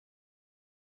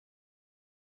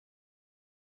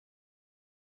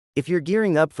If you're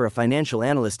gearing up for a financial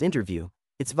analyst interview,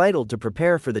 it's vital to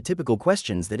prepare for the typical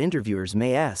questions that interviewers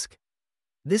may ask.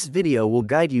 This video will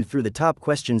guide you through the top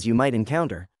questions you might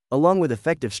encounter, along with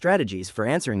effective strategies for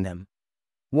answering them.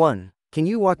 1. Can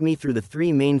you walk me through the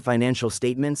three main financial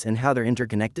statements and how they're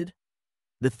interconnected?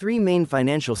 The three main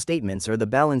financial statements are the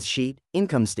balance sheet,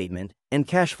 income statement, and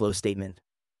cash flow statement.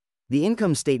 The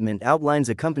income statement outlines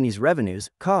a company's revenues,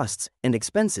 costs, and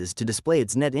expenses to display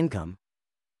its net income.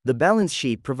 The balance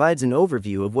sheet provides an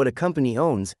overview of what a company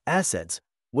owns, assets,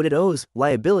 what it owes,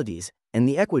 liabilities, and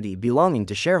the equity belonging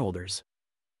to shareholders.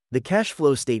 The cash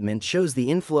flow statement shows the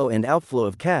inflow and outflow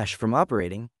of cash from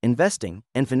operating, investing,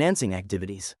 and financing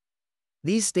activities.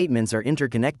 These statements are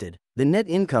interconnected. The net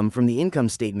income from the income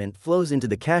statement flows into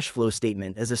the cash flow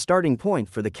statement as a starting point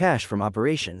for the cash from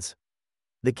operations.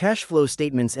 The cash flow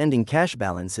statement's ending cash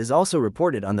balance is also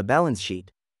reported on the balance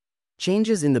sheet.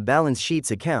 Changes in the balance sheet's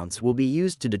accounts will be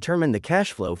used to determine the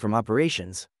cash flow from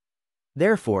operations.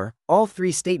 Therefore, all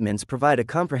three statements provide a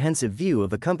comprehensive view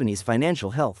of a company's financial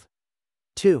health.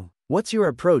 2. What's your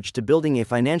approach to building a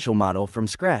financial model from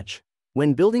scratch?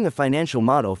 When building a financial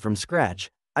model from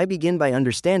scratch, I begin by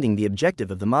understanding the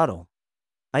objective of the model.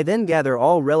 I then gather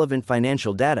all relevant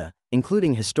financial data,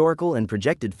 including historical and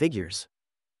projected figures.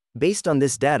 Based on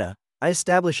this data, I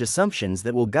establish assumptions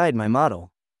that will guide my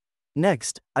model.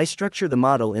 Next, I structure the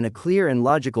model in a clear and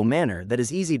logical manner that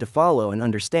is easy to follow and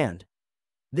understand.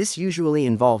 This usually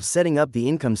involves setting up the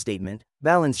income statement,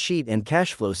 balance sheet, and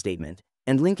cash flow statement,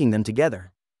 and linking them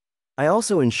together. I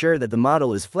also ensure that the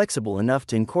model is flexible enough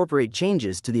to incorporate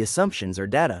changes to the assumptions or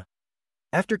data.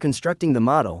 After constructing the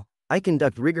model, I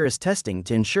conduct rigorous testing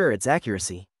to ensure its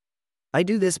accuracy. I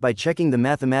do this by checking the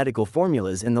mathematical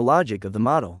formulas and the logic of the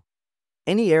model.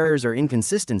 Any errors or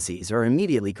inconsistencies are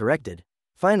immediately corrected.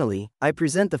 Finally, I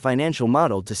present the financial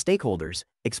model to stakeholders,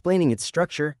 explaining its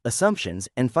structure, assumptions,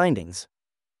 and findings.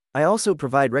 I also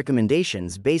provide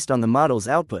recommendations based on the model's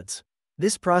outputs.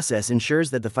 This process ensures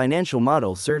that the financial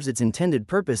model serves its intended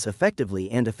purpose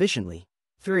effectively and efficiently.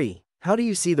 3. How do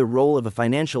you see the role of a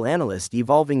financial analyst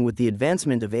evolving with the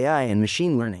advancement of AI and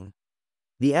machine learning?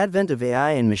 The advent of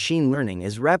AI and machine learning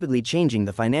is rapidly changing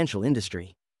the financial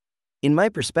industry. In my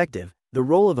perspective, the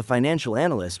role of a financial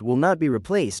analyst will not be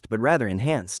replaced but rather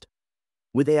enhanced.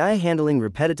 With AI handling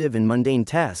repetitive and mundane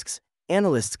tasks,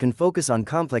 analysts can focus on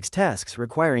complex tasks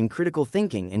requiring critical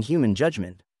thinking and human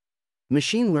judgment.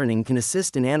 Machine learning can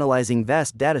assist in analyzing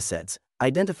vast datasets,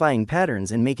 identifying patterns,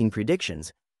 and making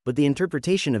predictions, but the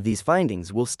interpretation of these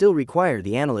findings will still require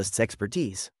the analyst's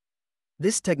expertise.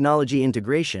 This technology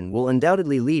integration will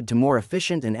undoubtedly lead to more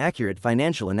efficient and accurate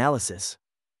financial analysis.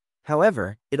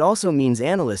 However, it also means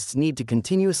analysts need to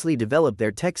continuously develop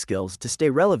their tech skills to stay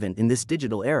relevant in this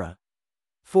digital era.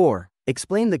 4.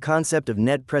 Explain the concept of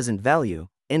net present value,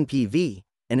 NPV,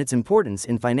 and its importance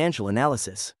in financial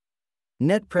analysis.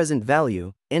 Net present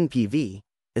value, NPV,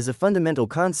 is a fundamental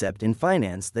concept in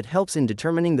finance that helps in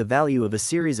determining the value of a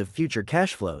series of future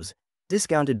cash flows,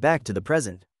 discounted back to the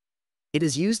present. It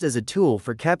is used as a tool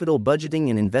for capital budgeting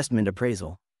and investment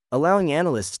appraisal, allowing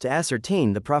analysts to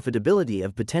ascertain the profitability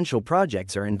of potential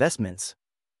projects or investments.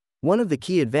 One of the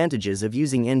key advantages of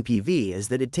using NPV is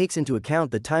that it takes into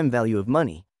account the time value of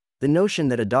money, the notion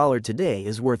that $1 today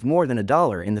is worth more than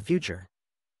 $1 in the future.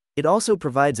 It also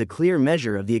provides a clear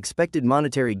measure of the expected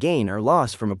monetary gain or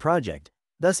loss from a project,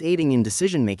 thus aiding in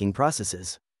decision-making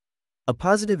processes. A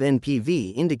positive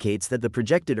NPV indicates that the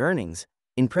projected earnings,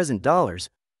 in present dollars,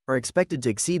 are expected to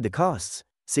exceed the costs,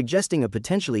 suggesting a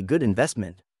potentially good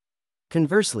investment.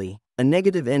 Conversely, a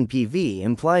negative NPV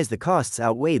implies the costs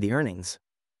outweigh the earnings.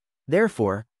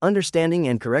 Therefore, understanding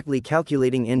and correctly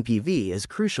calculating NPV is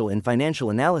crucial in financial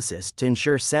analysis to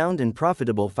ensure sound and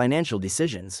profitable financial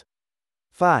decisions.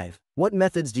 5. What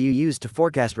methods do you use to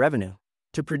forecast revenue?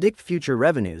 To predict future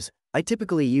revenues, I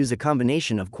typically use a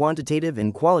combination of quantitative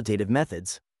and qualitative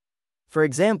methods. For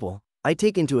example, I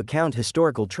take into account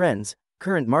historical trends,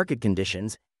 current market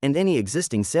conditions, and any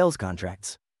existing sales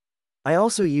contracts. I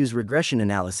also use regression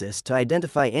analysis to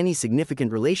identify any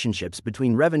significant relationships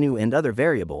between revenue and other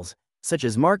variables, such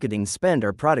as marketing spend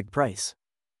or product price.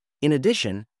 In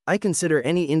addition, I consider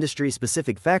any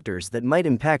industry-specific factors that might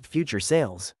impact future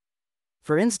sales.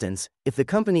 For instance, if the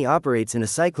company operates in a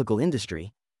cyclical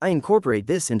industry, I incorporate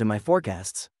this into my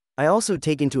forecasts. I also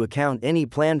take into account any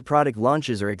planned product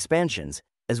launches or expansions,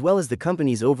 as well as the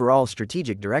company's overall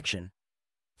strategic direction.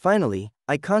 Finally,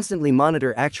 I constantly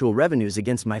monitor actual revenues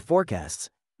against my forecasts,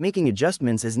 making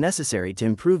adjustments as necessary to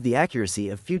improve the accuracy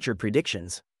of future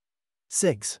predictions.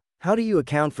 6. How do you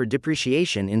account for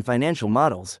depreciation in financial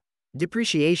models?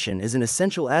 Depreciation is an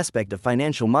essential aspect of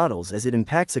financial models as it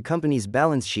impacts a company's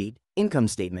balance sheet, income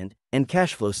statement, and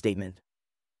cash flow statement.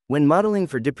 When modeling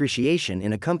for depreciation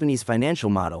in a company's financial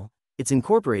model, it's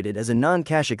incorporated as a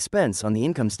non-cash expense on the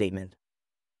income statement.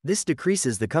 This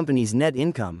decreases the company's net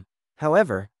income.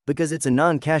 However, because it's a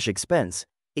non-cash expense,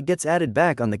 it gets added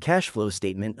back on the cash flow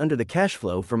statement under the cash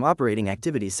flow from operating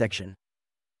activities section.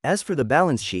 As for the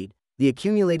balance sheet, the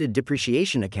accumulated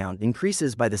depreciation account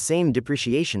increases by the same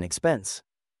depreciation expense.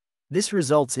 This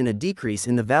results in a decrease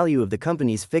in the value of the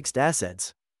company's fixed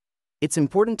assets. It's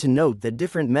important to note that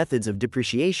different methods of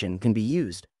depreciation can be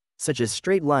used, such as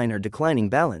straight line or declining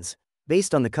balance,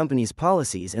 based on the company's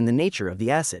policies and the nature of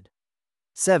the asset.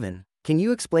 7. Can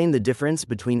you explain the difference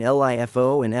between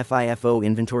LIFO and FIFO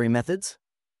inventory methods?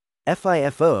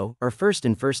 FIFO, or first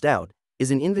in first out, is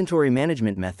an inventory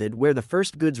management method where the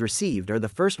first goods received are the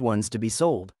first ones to be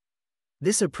sold.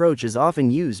 This approach is often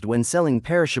used when selling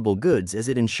perishable goods as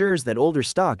it ensures that older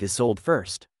stock is sold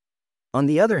first. On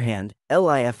the other hand,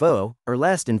 LIFO, or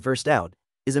last in first out,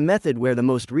 is a method where the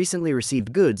most recently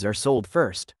received goods are sold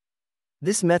first.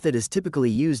 This method is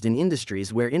typically used in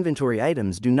industries where inventory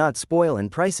items do not spoil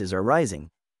and prices are rising,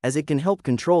 as it can help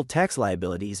control tax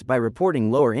liabilities by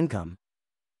reporting lower income.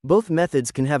 Both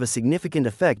methods can have a significant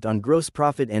effect on gross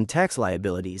profit and tax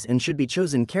liabilities and should be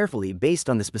chosen carefully based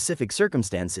on the specific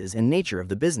circumstances and nature of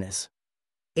the business.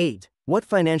 8. What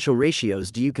financial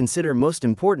ratios do you consider most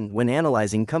important when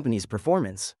analyzing companies'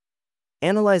 performance?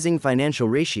 Analyzing financial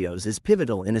ratios is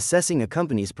pivotal in assessing a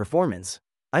company's performance.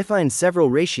 I find several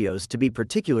ratios to be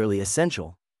particularly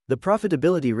essential. The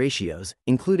profitability ratios,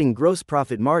 including gross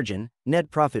profit margin,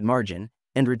 net profit margin,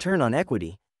 and return on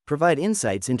equity, provide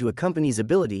insights into a company's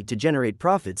ability to generate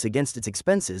profits against its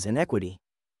expenses and equity.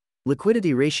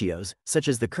 Liquidity ratios, such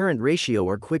as the current ratio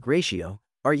or quick ratio,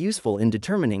 are useful in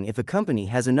determining if a company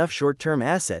has enough short-term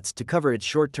assets to cover its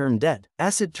short-term debt.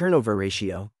 Asset turnover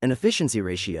ratio, an efficiency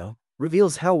ratio,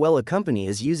 reveals how well a company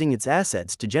is using its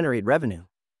assets to generate revenue.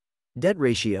 Debt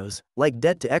ratios, like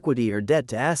debt to equity or debt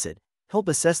to asset, help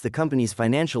assess the company's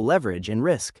financial leverage and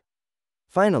risk.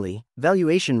 Finally,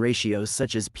 valuation ratios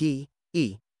such as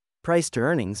P/E, price to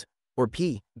earnings, or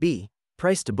P/B,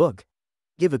 price to book,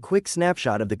 give a quick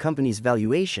snapshot of the company's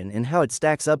valuation and how it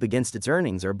stacks up against its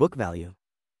earnings or book value.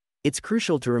 It's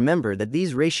crucial to remember that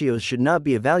these ratios should not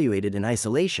be evaluated in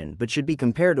isolation but should be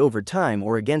compared over time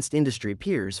or against industry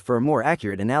peers for a more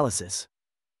accurate analysis.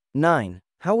 9.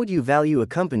 How would you value a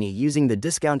company using the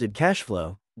discounted cash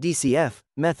flow (DCF)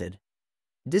 method?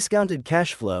 Discounted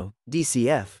cash flow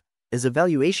 (DCF) is a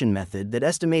valuation method that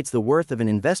estimates the worth of an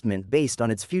investment based on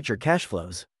its future cash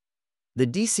flows. The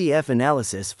DCF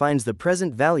analysis finds the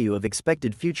present value of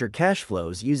expected future cash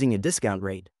flows using a discount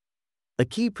rate. A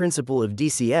key principle of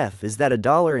DCF is that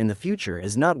 $1 in the future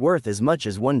is not worth as much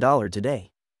as $1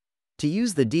 today. To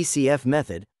use the DCF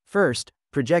method, first,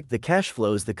 project the cash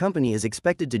flows the company is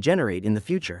expected to generate in the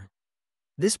future.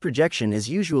 This projection is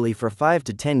usually for 5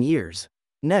 to 10 years.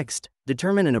 Next,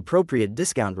 determine an appropriate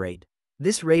discount rate.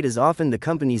 This rate is often the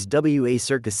company's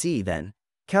WACC. Then,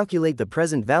 calculate the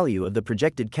present value of the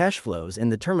projected cash flows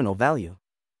and the terminal value.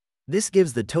 This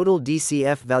gives the total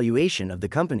DCF valuation of the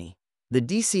company. The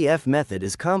DCF method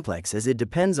is complex as it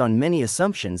depends on many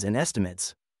assumptions and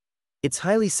estimates. It's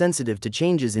highly sensitive to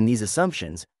changes in these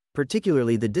assumptions,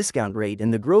 particularly the discount rate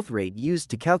and the growth rate used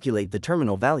to calculate the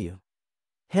terminal value.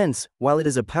 Hence, while it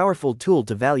is a powerful tool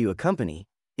to value a company,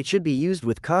 it should be used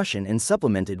with caution and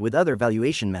supplemented with other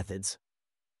valuation methods.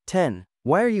 10.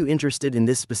 Why are you interested in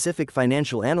this specific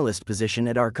financial analyst position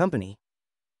at our company?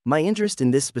 My interest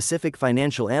in this specific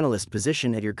financial analyst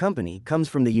position at your company comes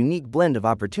from the unique blend of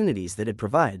opportunities that it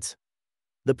provides.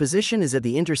 The position is at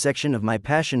the intersection of my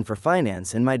passion for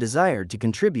finance and my desire to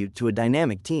contribute to a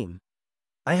dynamic team.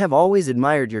 I have always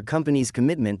admired your company's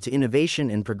commitment to innovation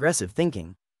and progressive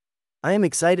thinking. I am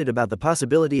excited about the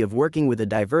possibility of working with a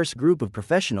diverse group of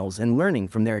professionals and learning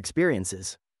from their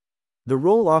experiences. The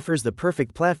role offers the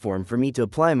perfect platform for me to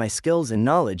apply my skills and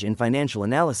knowledge in financial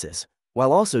analysis,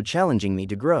 while also challenging me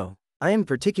to grow. I am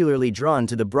particularly drawn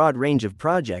to the broad range of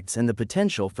projects and the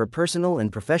potential for personal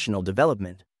and professional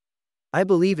development. I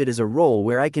believe it is a role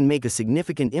where I can make a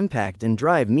significant impact and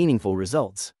drive meaningful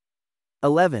results.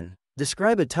 11.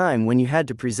 Describe a time when you had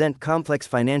to present complex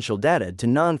financial data to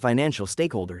non-financial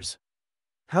stakeholders.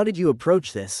 How did you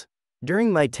approach this?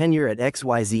 During my tenure at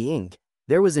XYZ Inc.,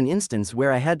 there was an instance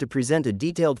where I had to present a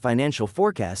detailed financial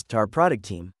forecast to our product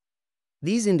team.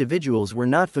 These individuals were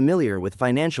not familiar with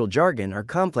financial jargon or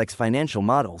complex financial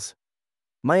models.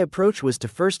 My approach was to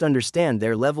first understand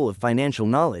their level of financial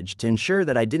knowledge to ensure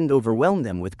that I didn't overwhelm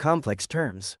them with complex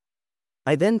terms.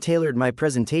 I then tailored my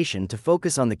presentation to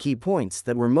focus on the key points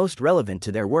that were most relevant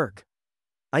to their work.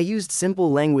 I used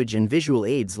simple language and visual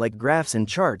aids like graphs and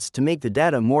charts to make the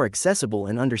data more accessible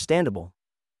and understandable.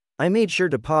 I made sure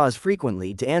to pause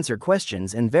frequently to answer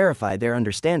questions and verify their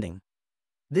understanding.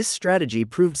 This strategy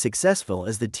proved successful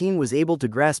as the team was able to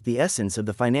grasp the essence of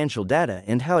the financial data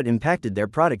and how it impacted their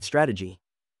product strategy.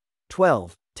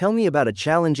 12. Tell me about a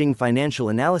challenging financial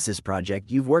analysis project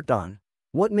you've worked on.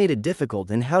 What made it difficult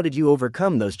and how did you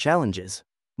overcome those challenges?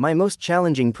 My most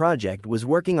challenging project was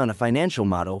working on a financial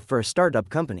model for a startup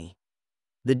company.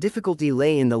 The difficulty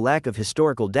lay in the lack of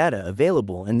historical data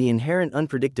available and the inherent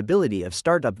unpredictability of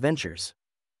startup ventures.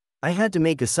 I had to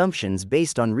make assumptions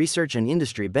based on research and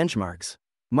industry benchmarks.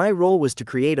 My role was to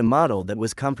create a model that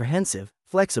was comprehensive,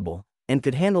 flexible, and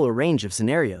could handle a range of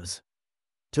scenarios.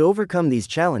 To overcome these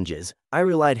challenges, I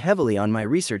relied heavily on my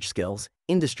research skills,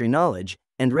 industry knowledge,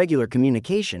 and regular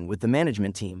communication with the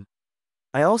management team.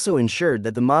 I also ensured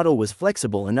that the model was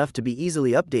flexible enough to be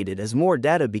easily updated as more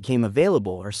data became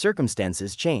available or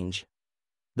circumstances change.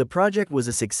 The project was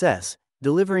a success,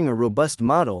 delivering a robust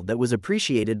model that was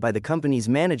appreciated by the company's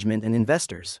management and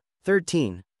investors.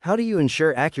 13. How do you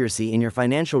ensure accuracy in your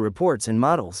financial reports and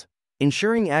models?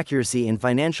 Ensuring accuracy in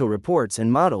financial reports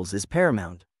and models is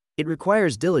paramount. It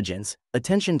requires diligence,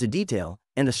 attention to detail,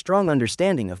 and a strong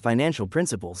understanding of financial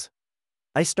principles.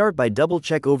 I start by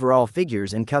double-check overall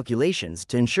figures and calculations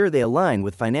to ensure they align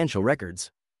with financial records.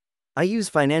 I use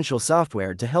financial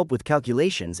software to help with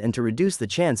calculations and to reduce the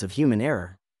chance of human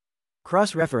error.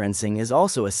 Cross-referencing is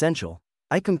also essential.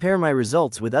 I compare my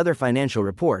results with other financial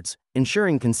reports,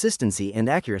 ensuring consistency and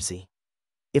accuracy.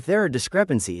 If there are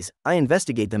discrepancies, I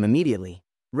investigate them immediately.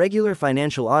 Regular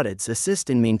financial audits assist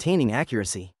in maintaining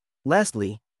accuracy.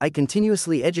 Lastly, I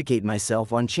continuously educate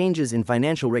myself on changes in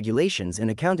financial regulations and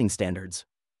accounting standards.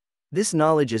 This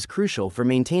knowledge is crucial for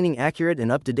maintaining accurate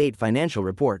and up-to-date financial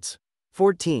reports.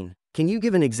 14. Can you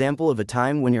give an example of a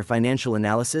time when your financial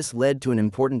analysis led to an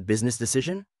important business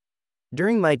decision?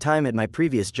 During my time at my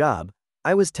previous job,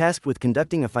 I was tasked with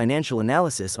conducting a financial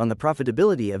analysis on the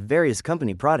profitability of various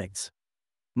company products.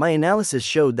 My analysis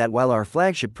showed that while our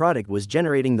flagship product was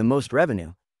generating the most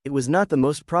revenue, it was not the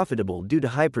most profitable due to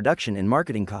high production and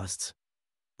marketing costs.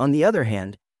 On the other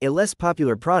hand, a less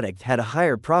popular product had a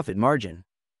higher profit margin.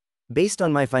 Based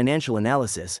on my financial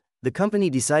analysis, the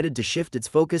company decided to shift its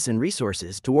focus and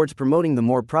resources towards promoting the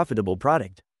more profitable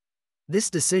product. This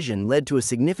decision led to a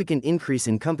significant increase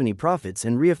in company profits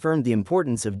and reaffirmed the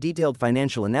importance of detailed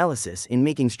financial analysis in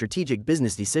making strategic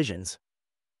business decisions.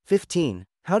 15.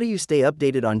 How do you stay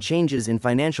updated on changes in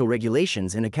financial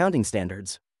regulations and accounting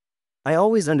standards? I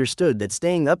always understood that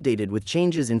staying updated with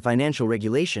changes in financial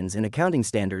regulations and accounting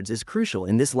standards is crucial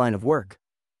in this line of work.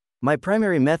 My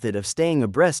primary method of staying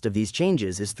abreast of these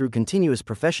changes is through continuous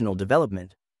professional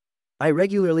development. I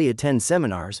regularly attend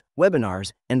seminars,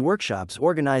 webinars, and workshops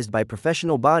organized by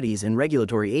professional bodies and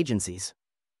regulatory agencies.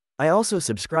 I also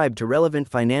subscribe to relevant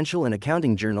financial and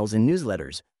accounting journals and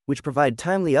newsletters, which provide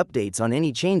timely updates on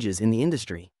any changes in the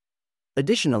industry.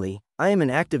 Additionally, I am an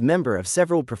active member of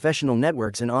several professional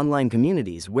networks and online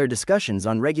communities where discussions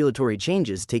on regulatory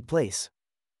changes take place.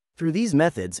 Through these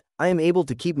methods, I am able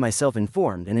to keep myself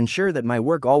informed and ensure that my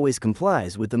work always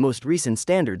complies with the most recent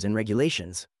standards and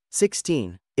regulations.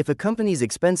 16. If a company's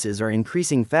expenses are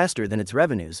increasing faster than its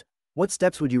revenues, what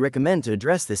steps would you recommend to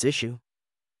address this issue?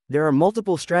 There are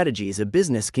multiple strategies a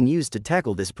business can use to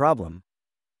tackle this problem.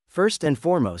 First and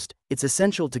foremost, it's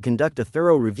essential to conduct a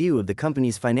thorough review of the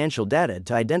company's financial data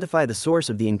to identify the source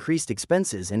of the increased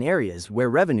expenses and areas where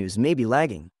revenues may be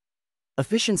lagging.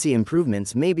 Efficiency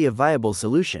improvements may be a viable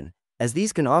solution, as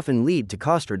these can often lead to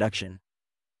cost reduction.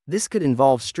 This could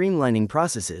involve streamlining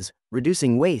processes,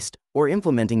 reducing waste, or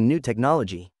implementing new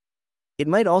technology. It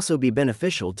might also be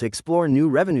beneficial to explore new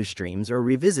revenue streams or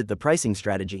revisit the pricing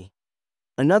strategy.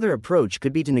 Another approach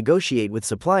could be to negotiate with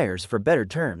suppliers for better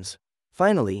terms.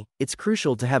 Finally, it's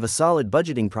crucial to have a solid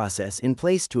budgeting process in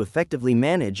place to effectively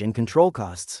manage and control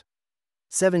costs.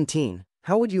 17.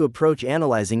 How would you approach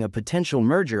analyzing a potential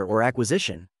merger or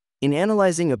acquisition? In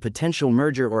analyzing a potential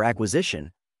merger or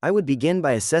acquisition, I would begin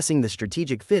by assessing the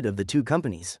strategic fit of the two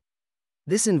companies.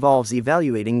 This involves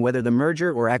evaluating whether the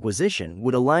merger or acquisition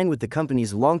would align with the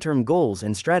company's long-term goals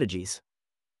and strategies.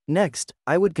 Next,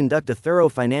 I would conduct a thorough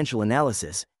financial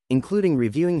analysis, including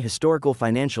reviewing historical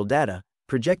financial data,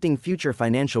 projecting future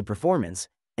financial performance,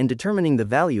 and determining the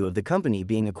value of the company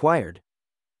being acquired.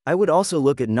 I would also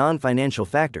look at non-financial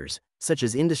factors, such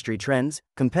as industry trends,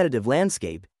 competitive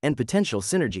landscape, and potential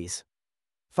synergies.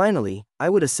 Finally, I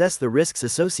would assess the risks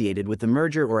associated with the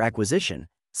merger or acquisition,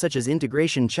 such as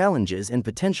integration challenges and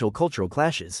potential cultural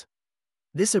clashes.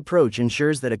 This approach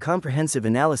ensures that a comprehensive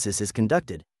analysis is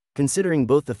conducted, considering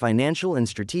both the financial and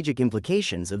strategic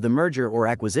implications of the merger or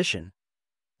acquisition.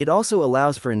 It also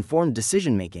allows for informed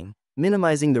decision-making,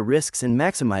 minimizing the risks and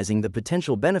maximizing the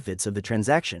potential benefits of the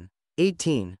transaction.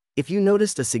 18. If you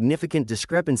noticed a significant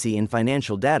discrepancy in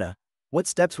financial data, what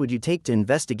steps would you take to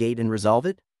investigate and resolve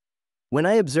it? When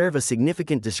I observe a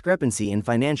significant discrepancy in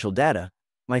financial data,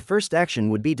 my first action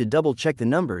would be to double-check the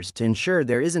numbers to ensure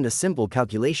there isn't a simple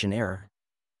calculation error.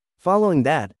 Following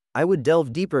that, I would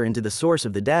delve deeper into the source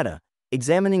of the data,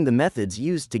 examining the methods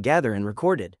used to gather and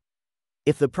record it.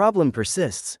 If the problem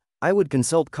persists, I would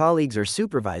consult colleagues or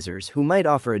supervisors who might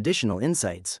offer additional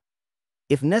insights.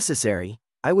 If necessary,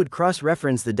 I would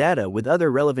cross-reference the data with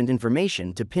other relevant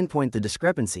information to pinpoint the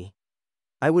discrepancy.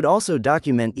 I would also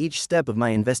document each step of my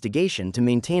investigation to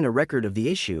maintain a record of the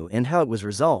issue and how it was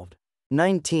resolved.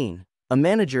 19. A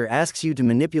manager asks you to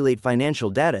manipulate financial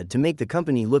data to make the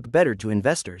company look better to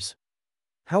investors.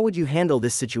 How would you handle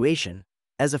this situation?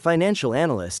 As a financial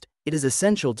analyst, it is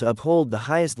essential to uphold the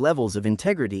highest levels of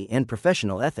integrity and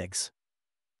professional ethics.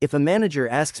 If a manager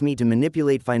asks me to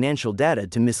manipulate financial data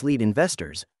to mislead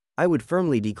investors, I would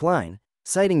firmly decline,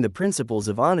 citing the principles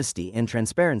of honesty and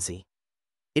transparency.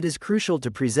 It is crucial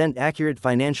to present accurate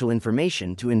financial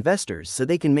information to investors so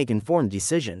they can make informed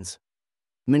decisions.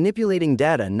 Manipulating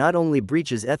data not only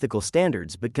breaches ethical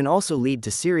standards but can also lead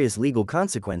to serious legal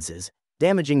consequences,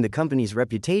 damaging the company's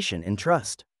reputation and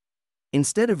trust.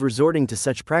 Instead of resorting to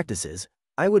such practices,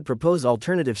 I would propose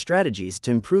alternative strategies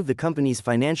to improve the company's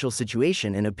financial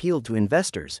situation and appeal to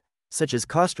investors, such as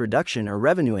cost reduction or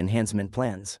revenue enhancement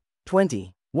plans.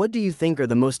 20. What do you think are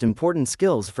the most important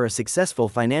skills for a successful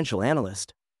financial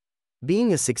analyst?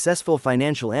 Being a successful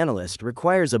financial analyst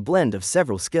requires a blend of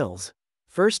several skills.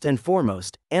 First and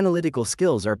foremost, analytical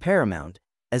skills are paramount,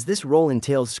 as this role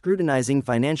entails scrutinizing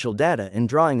financial data and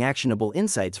drawing actionable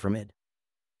insights from it.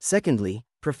 Secondly,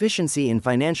 proficiency in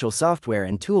financial software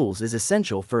and tools is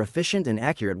essential for efficient and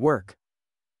accurate work.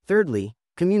 Thirdly,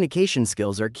 communication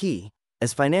skills are key,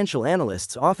 as financial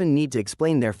analysts often need to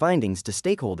explain their findings to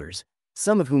stakeholders,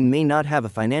 some of whom may not have a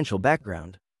financial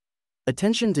background.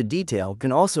 Attention to detail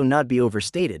can also not be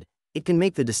overstated. It can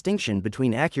make the distinction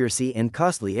between accuracy and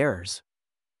costly errors.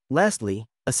 Lastly,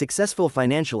 a successful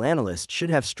financial analyst should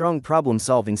have strong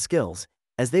problem-solving skills,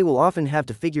 as they will often have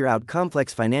to figure out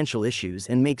complex financial issues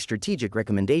and make strategic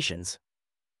recommendations.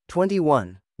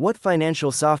 21. What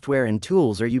financial software and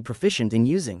tools are you proficient in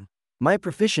using? My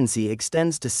proficiency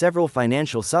extends to several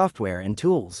financial software and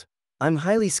tools. I'm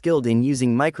highly skilled in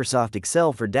using Microsoft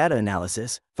Excel for data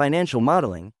analysis, financial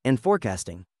modeling, and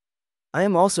forecasting. I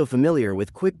am also familiar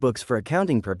with QuickBooks for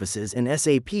accounting purposes and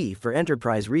SAP for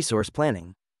enterprise resource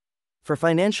planning. For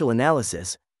financial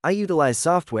analysis, I utilize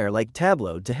software like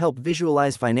Tableau to help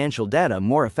visualize financial data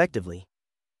more effectively.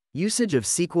 Usage of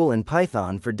SQL and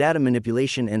Python for data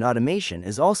manipulation and automation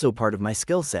is also part of my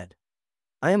skill set.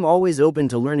 I am always open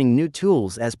to learning new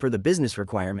tools as per the business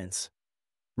requirements.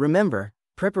 Remember,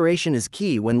 preparation is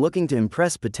key when looking to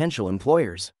impress potential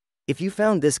employers. If you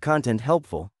found this content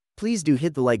helpful, please do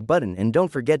hit the like button and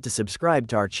don't forget to subscribe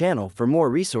to our channel for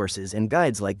more resources and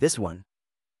guides like this one.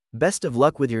 Best of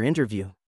luck with your interview.